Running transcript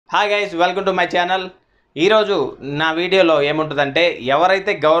Hi guys, welcome to my channel. ఈరోజు నా వీడియోలో ఏముంటుందంటే,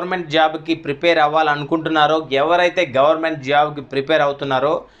 ఎవరైతే గవర్నమెంట్ జాబ్కి ప్రిపేర్ అవ్వాలనుకుంటున్నారో, ఎవరైతే గవర్నమెంట్ జాబ్కి ప్రిపేర్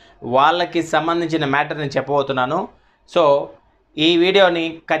అవుతున్నారో వాళ్ళకి సంబంధించిన మ్యాటర్ నేను చెప్పబోతున్నాను. సో ఈ వీడియోని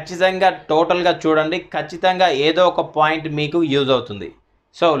ఖచ్చితంగా టోటల్గా చూడండి. ఖచ్చితంగా ఏదో ఒక పాయింట్ మీకు యూజ్ అవుతుంది.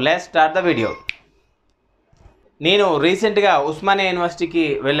 So let's start the video. నేను రీసెంట్గా ఉస్మానియా యూనివర్సిటీకి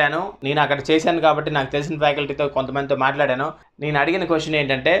వెళ్ళాను. నేను అక్కడ చేశాను కాబట్టి నాకు తెలిసిన ఫ్యాకల్టీతో కొంతమందితో మాట్లాడాను. నేను అడిగిన క్వశ్చన్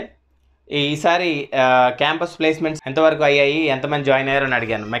ఏంటంటే, ఈసారి క్యాంపస్ ప్లేస్మెంట్స్ ఎంతవరకు అయ్యాయి, ఎంతమంది జాయిన్ అయ్యారు అని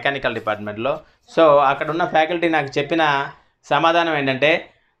అడిగాను మెకానికల్ డిపార్ట్మెంట్లో. సో అక్కడ ఉన్న ఫ్యాకల్టీ నాకు చెప్పిన సమాధానం ఏంటంటే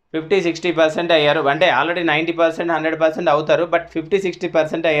 50-60% అయ్యారు. అంటే ఆల్రెడీ 90% 100% అవుతారు, బట్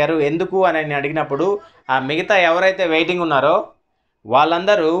 50-60% అయ్యారు. ఎందుకు అని నేను అడిగినప్పుడు, ఆ మిగతా ఎవరైతే వెయిటింగ్ ఉన్నారో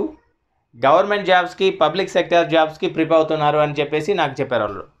వాళ్ళందరూ గవర్నమెంట్ జాబ్స్కి, పబ్లిక్ సెక్టర్ జాబ్స్కి ప్రిపేర్ అవుతున్నారు అని చెప్పేసి నాకు చెప్పారు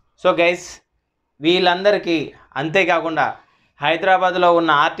వాళ్ళు. సో గైస్, వీళ్ళందరికీ, అంతేకాకుండా హైదరాబాద్లో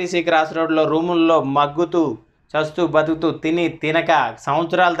ఉన్న ఆర్టీసీ క్రాస్ రోడ్లో రూముల్లో మగ్గుతూ చస్తూ బతుకుతూ తిని తినక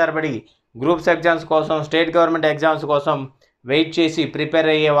సంవత్సరాల తరబడి గ్రూప్స్ ఎగ్జామ్స్ కోసం, స్టేట్ గవర్నమెంట్ ఎగ్జామ్స్ కోసం వెయిట్ చేసి ప్రిపేర్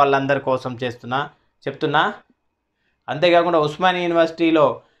అయ్యే వాళ్ళందరి కోసం చెప్తున్నా. అంతేకాకుండా ఉస్మానియా యూనివర్సిటీలో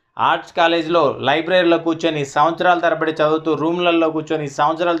ఆర్ట్స్ కాలేజ్లో లైబ్రరీలో కూర్చొని సంవత్సరాల తరబడి చదువుతూ, రూమ్లలో కూర్చొని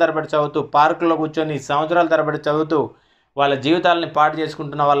సంవత్సరాల తరబడి చదువుతూ, పార్కుల్లో కూర్చొని సంవత్సరాల తరబడి చదువుతూ వాళ్ళ జీవితాలని పాడు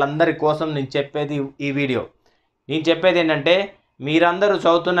చేసుకుంటున్న వాళ్ళందరి కోసం నేను చెప్పేది ఈ వీడియో. నేను చెప్పేది ఏంటంటే, మీరందరూ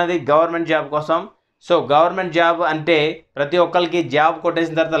చదువుతున్నది గవర్నమెంట్ జాబ్ కోసం. సో గవర్నమెంట్ జాబ్ అంటే ప్రతి ఒక్కరికి జాబ్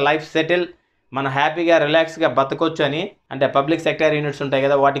కొట్టేసిన తర్వాత లైఫ్ సెటిల్, మనం హ్యాపీగా రిలాక్స్గా బతకొచ్చు అని. అంటే పబ్లిక్ సెక్టర్ యూనిట్స్ ఉంటాయి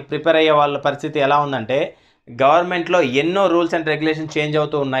కదా, వాటికి ప్రిపేర్ అయ్యే వాళ్ళ పరిస్థితి ఎలా ఉందంటే, గవర్నమెంట్లో ఎన్నో రూల్స్ అండ్ రెగ్యులేషన్స్ చేంజ్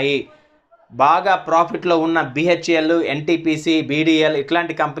అవుతూ ఉన్నాయి. బాగా ప్రాఫిట్లో ఉన్న బిహెచ్ఎల్, ఎన్టీపీసీ, బీడీఎల్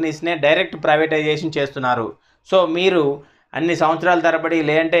ఇట్లాంటి కంపెనీస్నే డైరెక్ట్ ప్రైవేటైజేషన్ చేస్తున్నారు. సో మీరు అన్ని సంవత్సరాల తరబడి,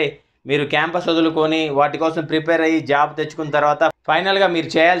 లేదంటే మీరు క్యాంపస్ వదులుకొని వాటి కోసం ప్రిపేర్ అయ్యి జాబ్ తెచ్చుకున్న తర్వాత ఫైనల్గా మీరు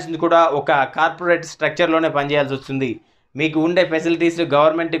చేయాల్సింది కూడా ఒక కార్పొరేట్ స్ట్రక్చర్లోనే పనిచేయాల్సి వస్తుంది. మీకు ఉండే ఫెసిలిటీస్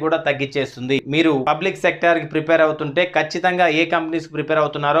గవర్నమెంట్ కూడా తగ్గించేస్తుంది. మీరు పబ్లిక్ సెక్టార్కి ప్రిపేర్ అవుతుంటే ఖచ్చితంగా ఏ కంపెనీస్కి ప్రిపేర్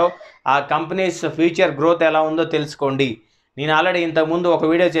అవుతున్నారో ఆ కంపెనీస్ ఫ్యూచర్ గ్రోత్ ఎలా ఉందో తెలుసుకోండి. నేను ఆల్రెడీ ఇంతకుముందు ఒక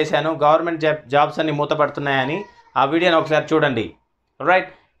వీడియో చేశాను, గవర్నమెంట్ జాబ్స్ అన్ని మూతపడుతున్నాయని. ఆ వీడియోని ఒకసారి చూడండి. రైట్.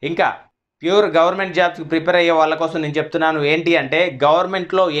 ఇంకా ప్యూర్ గవర్నమెంట్ జాబ్స్కి ప్రిపేర్ అయ్యే వాళ్ళ కోసం నేను చెప్తున్నాను ఏంటి అంటే,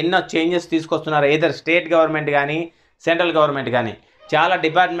 గవర్నమెంట్లో ఎన్నో చేంజెస్ తీసుకొస్తున్నారు. ఏదర్ స్టేట్ గవర్నమెంట్ కానీ, సెంట్రల్ గవర్నమెంట్ కానీ చాలా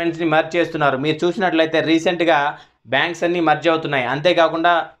డిపార్ట్మెంట్స్ని మర్జ్ చేస్తున్నారు. మీరు చూసినట్లయితే రీసెంట్గా బ్యాంక్స్ అన్నీ మర్జ్ అవుతున్నాయి.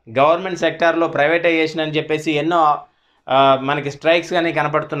 అంతేకాకుండా గవర్నమెంట్ సెక్టార్లో ప్రైవేటైజేషన్ అని చెప్పేసి ఎన్నో మనకి స్ట్రైక్స్ కానీ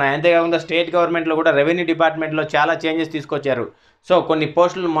కనపడుతున్నాయి. అంతేకాకుండా స్టేట్ గవర్నమెంట్లో కూడా రెవెన్యూ డిపార్ట్మెంట్లో చాలా చేంజెస్ తీసుకొచ్చారు. సో కొన్ని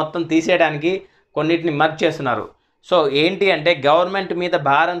పోస్టులు మొత్తం తీసేయడానికి కొన్నిటిని మర్జ్ చేస్తున్నారు. సో ఏంటి అంటే, గవర్నమెంట్ మీద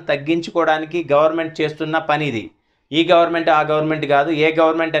భారం తగ్గించుకోవడానికి గవర్నమెంట్ చేస్తున్న పని ఇది. ఈ గవర్నమెంట్ ఆ గవర్నమెంట్ కాదు, ఏ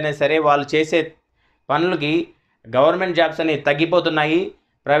గవర్నమెంట్ అయినా సరే వాళ్ళు చేసే పనులకి గవర్నమెంట్ జాబ్స్ అనేవి తగ్గిపోతున్నాయి,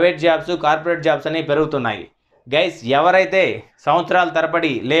 ప్రైవేట్ జాబ్స్, కార్పొరేట్ జాబ్స్ అనేవి పెరుగుతున్నాయి. గైస్, ఎవరైతే సంవత్సరాల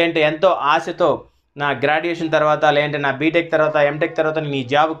తరబడి, లేదంటే ఎంతో ఆశతో నా గ్రాడ్యుయేషన్ తర్వాత, లేదంటే నా బీటెక్ తర్వాత, ఎంటెక్ తర్వాత నేను ఈ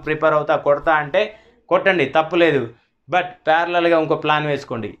జాబ్కి ప్రిపేర్ అవుతా, కొడతా అంటే కొట్టండి, తప్పులేదు. బట్ ప్యారలల్గా ఇంకో ప్లాన్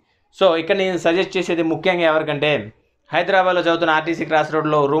వేసుకోండి. సో ఇక్కడ నేను సజెస్ట్ చేసేది ముఖ్యంగా ఎవరికంటే, హైదరాబాద్లో చదువుతున్న ఆర్టీసీ క్రాస్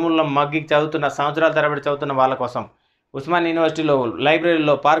రోడ్లో రూముల్లో మగ్గి చదువుతున్న, సంవత్సరాల తరబడి చదువుతున్న వాళ్ళ కోసం, ఉస్మానియా యూనివర్సిటీలో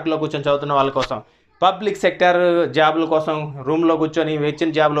లైబ్రరీలో, పార్కులో కూర్చొని చదువుతున్న వాళ్ళ కోసం, పబ్లిక్ సెక్టర్ జాబుల కోసం రూమ్లో కూర్చొని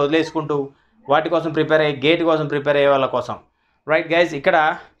వచ్చిన జాబులు వదిలేసుకుంటూ వాటి కోసం ప్రిపేర్ అయ్యి, గేట్ కోసం ప్రిపేర్ అయ్యే వాళ్ళ కోసం. రైట్ గైస్, ఇక్కడ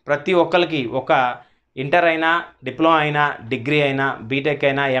ప్రతి ఒక్కరికి ఒక ఇంటర్ అయినా, డిప్లొమా అయినా, డిగ్రీ అయినా, బీటెక్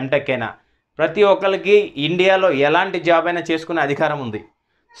అయినా, ఎంటెక్ అయినా ప్రతి ఒక్కరికి ఇండియాలో ఎలాంటి జాబ్ అయినా చేసుకునే అధికారం ఉంది.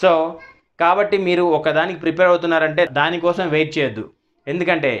 సో కాబట్టి మీరు ఒకదానికి ప్రిపేర్ అవుతున్నారంటే దానికోసం వెయిట్ చేయొద్దు.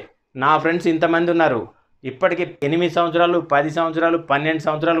 ఎందుకంటే నా ఫ్రెండ్స్ ఇంతమంది ఉన్నారు, ఇప్పటికీ 8 సంవత్సరాలు, 10 సంవత్సరాలు, 12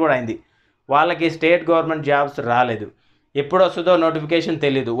 సంవత్సరాలు కూడా అయింది. వాళ్ళకి స్టేట్ గవర్నమెంట్ జాబ్స్ రాలేదు. ఎప్పుడు వస్తుందో నోటిఫికేషన్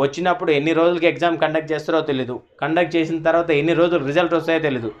తెలీదు. వచ్చినప్పుడు ఎన్ని రోజులకి ఎగ్జామ్ కండక్ట్ చేస్తారో తెలీదు. కండక్ట్ చేసిన తర్వాత ఎన్ని రోజులు రిజల్ట్ వస్తాయో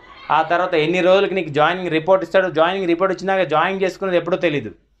తెలీదు. ఆ తర్వాత ఎన్ని రోజులకి నీకు జాయినింగ్ రిపోర్ట్ ఇస్తాడు. జాయినింగ్ రిపోర్ట్ ఇచ్చినాక జాయిన్ చేసుకునేది ఎప్పుడో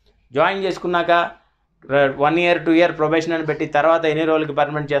తెలీదు. జాయిన్ చేసుకున్నాక 1 year 2 year ప్రొబేషన్ అని పెట్టి తర్వాత ఎన్ని రోజులకి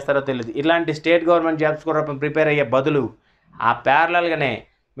పర్మనెంట్ చేస్తారో తెలియదు. ఇలాంటి స్టేట్ గవర్నమెంట్ జాబ్స్ కూడా ప్రిపేర్ అయ్యే బదులు ఆ ప్యారలల్గానే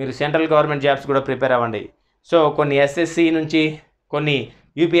మీరు సెంట్రల్ గవర్నమెంట్ జాబ్స్ కూడా ప్రిపేర్ అవ్వండి. సో కొన్ని ఎస్ఎస్సి నుంచి, కొన్ని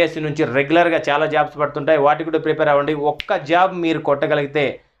యూపీఎస్సీ నుంచి రెగ్యులర్గా చాలా జాబ్స్ పడుతుంటాయి, వాటికి కూడా ప్రిపేర్ అవ్వండి. ఒక్క జాబ్ మీరు కొట్టగలిగితే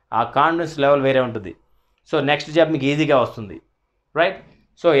ఆ కాన్ఫిడెన్స్ లెవెల్ వేరే ఉంటుంది. సో నెక్స్ట్ జాబ్ మీకు ఈజీగా వస్తుంది. రైట్.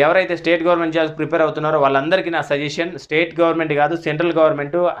 సో ఎవరైతే స్టేట్ గవర్నమెంట్ జాబ్స్ ప్రిపేర్ అవుతున్నారో వాళ్ళందరికీ నా సజెషన్, స్టేట్ గవర్నమెంట్ కాదు, సెంట్రల్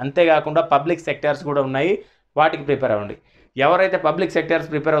గవర్నమెంట్, అంతేకాకుండా పబ్లిక్ సెక్టార్స్ కూడా ఉన్నాయి, వాటికి ప్రిపేర్ అవ్వండి. ఎవరైతే పబ్లిక్ సెక్టార్స్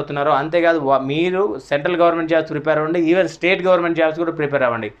ప్రిపేర్ అవుతున్నారో, అంతేకాదు మీరు సెంట్రల్ గవర్నమెంట్ జాబ్స్ ప్రిపేర్ అవ్వండి, ఈవెన్ స్టేట్ గవర్నమెంట్ జాబ్స్ కూడా ప్రిపేర్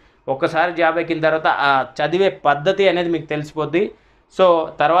అవ్వండి. ఒక్కసారి జాబ్ ఎక్కిన తర్వాత ఆ చదివే పద్ధతి అనేది మీకు తెలిసిపోద్ది. సో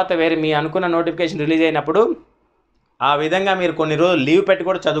తర్వాత వేరే మీ అనుకున్న నోటిఫికేషన్ రిలీజ్ అయినప్పుడు ఆ విధంగా మీరు కొన్ని రోజులు లీవ్ పెట్టి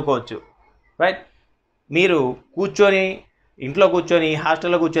కూడా చదువుకోవచ్చు, రైట్? మీరు కూర్చొని ఇంట్లో కూర్చొని,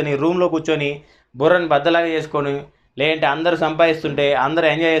 హాస్టల్లో కూర్చొని, రూమ్లో కూర్చొని బుర్రని బద్దలాగా చేసుకొని, లేదంటే అందరూ సంపాదిస్తుంటే, అందరూ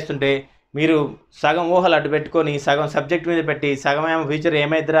ఎంజాయ్ చేస్తుంటే మీరు సగం ఊహలు అడ్డు పెట్టుకొని సగం సబ్జెక్ట్ మీద పెట్టి సగం ఏమో ఫ్యూచర్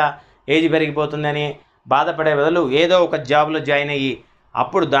ఏమైద్దిరా ఏజ్ పెరిగిపోతుందని బాధపడే బదులు ఏదో ఒక జాబ్లో జాయిన్ అయ్యి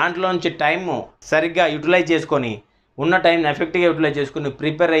అప్పుడు దాంట్లోంచి టైము సరిగ్గా యూటిలైజ్ చేసుకొని ఉన్న టైంని ఎఫెక్టివ్గా యూటిలైజ్ చేసుకుని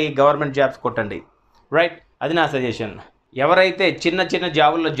ప్రిపేర్ అయ్యి గవర్నమెంట్ జాబ్స్ కొట్టండి, రైట్? అది నా సజెషన్. ఎవరైతే చిన్న చిన్న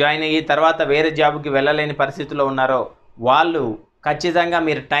జాబుల్లో జాయిన్ అయ్యి తర్వాత వేరే జాబ్కి వెళ్ళలేని పరిస్థితిలో ఉన్నారో వాళ్ళు ఖచ్చితంగా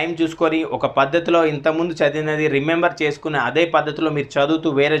మీరు టైం చూసుకొని ఒక పద్ధతిలో ఇంతకుముందు చదివినది రిమెంబర్ చేసుకుని అదే పద్ధతిలో మీరు చదువుతూ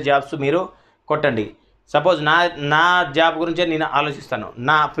వేరే జాబ్స్ మీరు కొట్టండి. సపోజ్ నా జాబ్ గురించే నేను ఆలోచిస్తాను.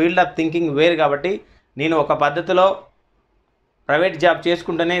 నా ఫీల్డ్ ఆఫ్ థింకింగ్ వేరు కాబట్టి నేను ఒక పద్ధతిలో ప్రైవేట్ జాబ్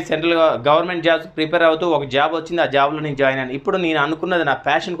చేసుకుంటూనే సెంట్రల్ గవర్నమెంట్ జాబ్స్ ప్రిపేర్ అవుతూ ఒక జాబ్ వచ్చింది, ఆ జాబ్లో నేను జాయిన్ అయ్యాను. ఇప్పుడు నేను అనుకున్నది నా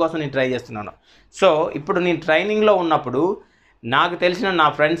ప్యాషన్ కోసం నేను ట్రై చేస్తున్నాను. సో ఇప్పుడు నేను ట్రైనింగ్లో ఉన్నప్పుడు నాకు తెలిసిన నా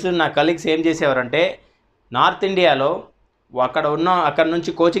ఫ్రెండ్స్, నా కలీగ్స్ ఏం చేసేవారంటే నార్త్ ఇండియాలో అక్కడ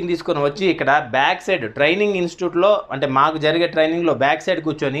నుంచి కోచింగ్ తీసుకొని వచ్చి ఇక్కడ బ్యాక్ సైడ్ ట్రైనింగ్ ఇన్స్టిట్యూట్లో అంటే మాకు జరిగే ట్రైనింగ్లో బ్యాక్ సైడ్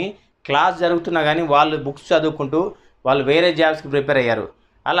కూర్చొని క్లాస్ జరుగుతున్నా కానీ వాళ్ళు బుక్స్ చదువుకుంటూ వాళ్ళు వేరే జాబ్స్కి ప్రిపేర్ అయ్యారు.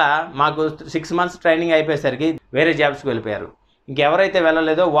 అలా మాకు 6 months ట్రైనింగ్ అయిపోయేసరికి వేరే జాబ్స్కి వెళ్ళిపోయారు. ఇంకెవరైతే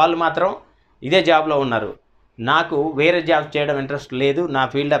వెళ్ళలేదో వాళ్ళు మాత్రం ఇదే జాబ్లో ఉన్నారు. నాకు వేరే జాబ్ చేయడం ఇంట్రెస్ట్ లేదు. నా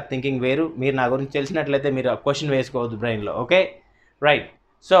ఫీల్డ్ ఆఫ్ థింకింగ్ వేరు. మీరు నా గురించి తెలిసినట్లయితే మీరు క్వశ్చన్ వేసుకోవద్దు బ్రెయిన్లో, ఓకే, రైట్?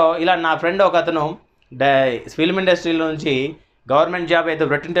 సో ఇలా నా ఫ్రెండ్ ఒక అతను ఫిల్మ్ ఇండస్ట్రీలో నుంచి గవర్నమెంట్ జాబ్ ఏదో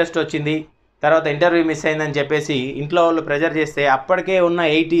రిటన్ టెస్ట్ వచ్చింది, తర్వాత ఇంటర్వ్యూ మిస్ అయిందని చెప్పేసి ఇంట్లో వాళ్ళు ప్రెజర్ చేస్తే అప్పటికే ఉన్న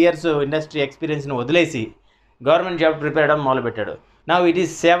 8 years ఇండస్ట్రీ ఎక్స్పీరియన్స్ని వదిలేసి గవర్నమెంట్ జాబ్ ప్రిపేర్ అవ్వడం మొదలుపెట్టాడు. Now it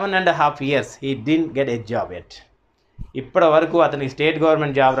is 7.5 years he didn't get a job at. ఇప్పటి వరకు అతనికి స్టేట్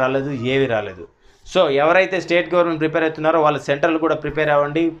గవర్నమెంట్ జాబ్ రాలేదు, ఏవి రాలేదు. సో ఎవరైతే స్టేట్ గవర్నమెంట్ ప్రిపేర్ అవుతున్నారో వాళ్ళు సెంట్రల్ కూడా ప్రిపేర్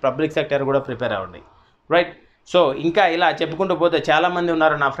అవ్వండి, పబ్లిక్ సెక్టర్ కూడా ప్రిపేర్ అవ్వండి, రైట్? సో ఇంకా ఇలా చెప్పుకుంటూ పోతే చాలామంది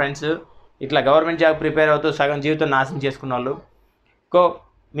ఉన్నారు నా ఫ్రెండ్స్ ఇట్లా గవర్నమెంట్ జాబ్ ప్రిపేర్ అవుతూ సగం జీవితం నాశనం చేసుకున్న వాళ్ళు.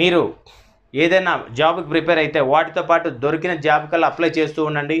 మీరు ఏదైనా జాబ్కి ప్రిపేర్ అయితే వాటితో పాటు దొరికిన జాబ్ కల్లా అప్లై చేస్తూ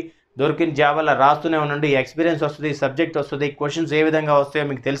ఉండండి. దొరికిన జాబ్ అలా రాస్తూనే ఉండండి. ఎక్స్పీరియన్స్ వస్తుంది, సబ్జెక్ట్ వస్తుంది, క్వశ్చన్స్ ఏ విధంగా వస్తాయో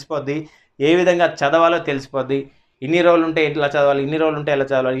మీకు తెలిసిపోద్ది, ఏ విధంగా చదవాలో తెలిసిపోద్ది. ఇన్ని రోజులు ఉంటే ఎలా చదవాలి, ఇన్ని రోజులు ఉంటే ఎలా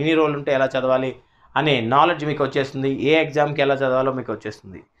చదవాలి, ఇన్ని రోజులు ఉంటే ఎలా చదవాలి అనే నాలెడ్జ్ మీకు వచ్చేస్తుంది. ఏ ఎగ్జామ్కి ఎలా చదవాలో మీకు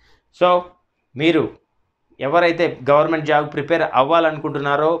వచ్చేస్తుంది. సో మీరు ఎవరైతే గవర్నమెంట్ జాబ్ ప్రిపేర్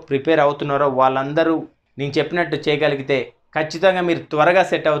అవ్వాలనుకుంటున్నారో ప్రిపేర్ అవుతున్నారో వాళ్ళందరూ నేను చెప్పినట్టు చేయగలిగితే ఖచ్చితంగా మీరు త్వరగా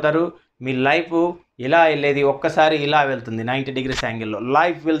సెట్ అవుతారు. మీ లైఫ్ ఇలా వెళ్ళేది ఒక్కసారి ఇలా వెళ్తుంది 90 degrees యాంగిల్లో.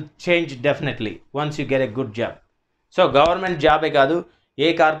 Life will change definitely once you get a good job. So government జాబే కాదు, ఏ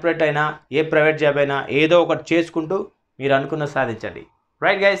కార్పొరేట్ అయినా ఏ ప్రైవేట్ జాబ్ అయినా ఏదో ఒకటి చేసుకుంటూ మీరు అనుకున్న సాధించండి,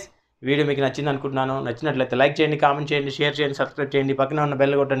 రైట్ గైస్? వీడియో మీకు నచ్చింది అనుకుంటున్నాను. నచ్చినట్లయితే లైక్ చేయండి, కామెంట్ చేయండి, షేర్ చేయండి, సబ్స్క్రైబ్ చేయండి, పక్కన ఉన్న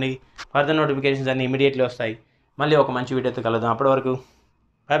బెల్ కొట్టండి. ఫర్దర్ నోటిఫికేషన్స్ అన్నీ ఇమీడియట్లీ వస్తాయి. మళ్ళీ ఒక మంచి వీడియోతో కలుద్దాం. అప్పటి వరకు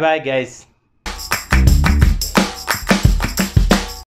బై బాయ్ గైస్.